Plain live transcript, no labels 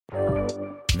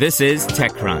This is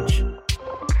TechCrunch.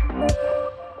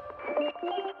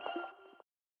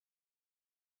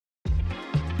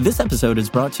 This episode is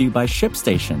brought to you by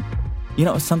ShipStation. You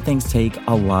know, some things take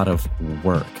a lot of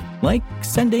work, like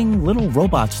sending little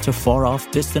robots to far-off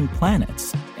distant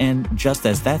planets. And just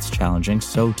as that's challenging,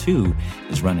 so too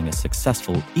is running a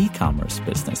successful e-commerce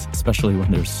business, especially when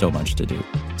there's so much to do.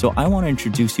 So I want to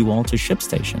introduce you all to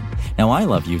ShipStation. Now, I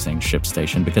love using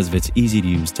ShipStation because of its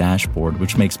easy-to-use dashboard,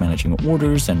 which makes managing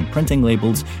orders and printing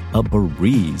labels a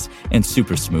breeze and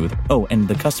super smooth. Oh, and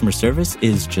the customer service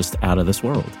is just out of this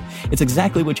world. It's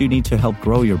exactly what you need to help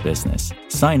grow your business.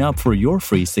 Sign up for your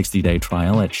free 60-day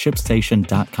trial at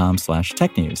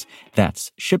shipstation.com/technews.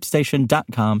 That's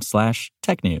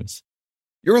shipstation.com/technews.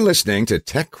 You're listening to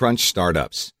TechCrunch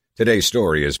Startups. Today's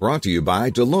story is brought to you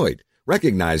by Deloitte,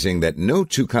 recognizing that no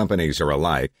two companies are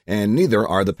alike and neither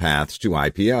are the paths to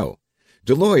IPO.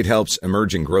 Deloitte helps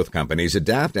emerging growth companies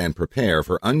adapt and prepare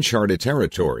for uncharted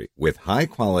territory with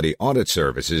high-quality audit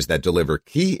services that deliver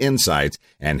key insights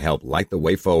and help light the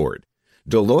way forward.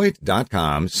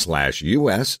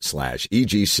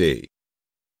 Deloitte.com/US/EGC.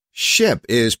 Shyp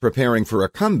is preparing for a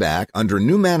comeback under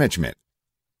new management.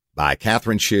 By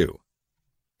Catherine Shyp.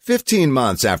 15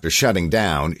 months after shutting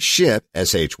down, Shyp,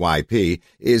 SHYP,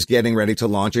 is getting ready to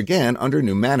launch again under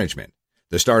new management.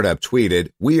 The startup tweeted,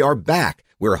 "We are back.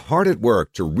 We're hard at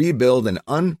work to rebuild an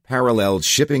unparalleled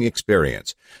shipping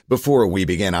experience. Before we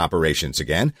begin operations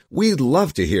again, we'd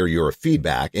love to hear your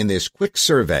feedback in this quick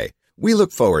survey. We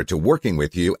look forward to working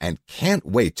with you and can't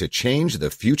wait to change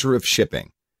the future of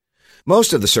shipping."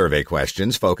 Most of the survey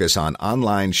questions focus on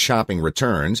online shopping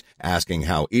returns, asking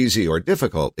how easy or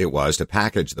difficult it was to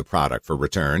package the product for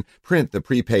return, print the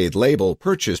prepaid label,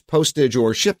 purchase postage,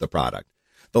 or ship the product.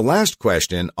 The last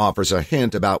question offers a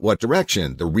hint about what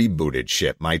direction the rebooted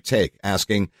Shyp might take,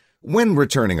 asking, when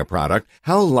returning a product,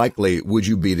 how likely would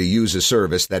you be to use a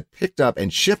service that picked up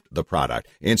and shipped the product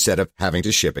instead of having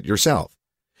to ship it yourself?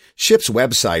 Shyp's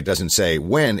website doesn't say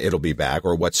when it'll be back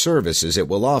or what services it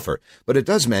will offer, but it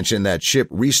does mention that Shyp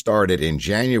restarted in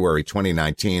January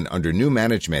 2019 under new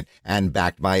management and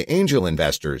backed by angel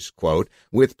investors, quote,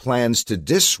 with plans to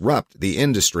disrupt the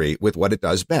industry with what it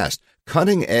does best,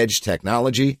 cutting-edge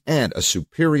technology and a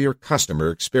superior customer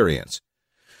experience.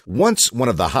 Once one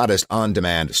of the hottest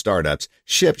on-demand startups,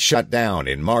 Shyp shut down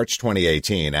in March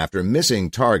 2018 after missing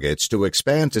targets to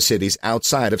expand to cities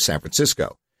outside of San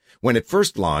Francisco. When it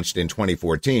first launched in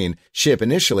 2014, Shyp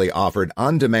initially offered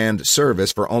on-demand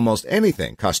service for almost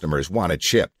anything customers wanted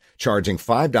shipped, charging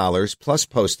 $5 plus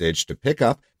postage to pick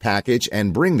up, package,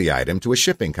 and bring the item to a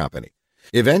shipping company.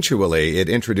 Eventually, it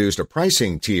introduced a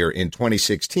pricing tier in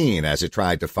 2016 as it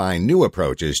tried to find new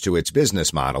approaches to its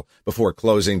business model before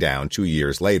closing down 2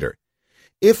 years later.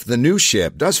 If the new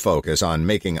Shyp does focus on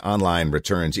making online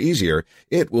returns easier,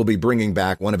 it will be bringing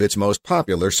back one of its most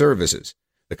popular services.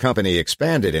 The company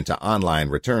expanded into online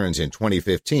returns in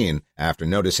 2015 after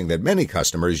noticing that many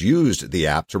customers used the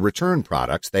app to return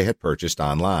products they had purchased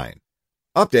online.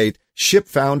 Update: Shyp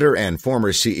founder and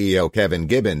former CEO Kevin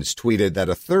Gibbons tweeted that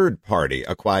a third party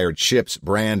acquired Shyp's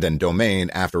brand and domain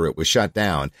after it was shut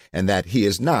down and that he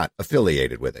is not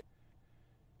affiliated with it.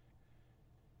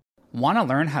 Want to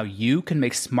learn how you can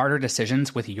make smarter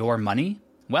decisions with your money?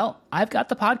 Well, I've got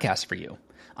the podcast for you.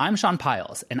 I'm Sean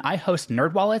Piles, and I host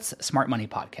NerdWallet's Smart Money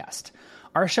Podcast.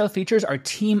 Our show features our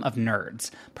team of nerds,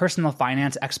 personal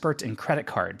finance experts in credit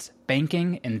cards,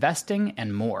 banking, investing,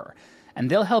 and more.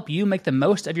 And they'll help you make the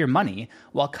most of your money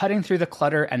while cutting through the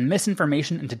clutter and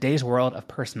misinformation in today's world of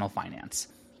personal finance.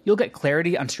 You'll get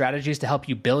clarity on strategies to help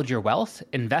you build your wealth,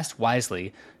 invest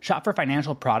wisely, shop for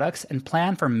financial products, and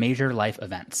plan for major life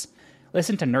events.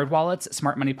 Listen to NerdWallet's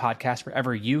Smart Money Podcast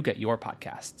wherever you get your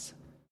podcasts.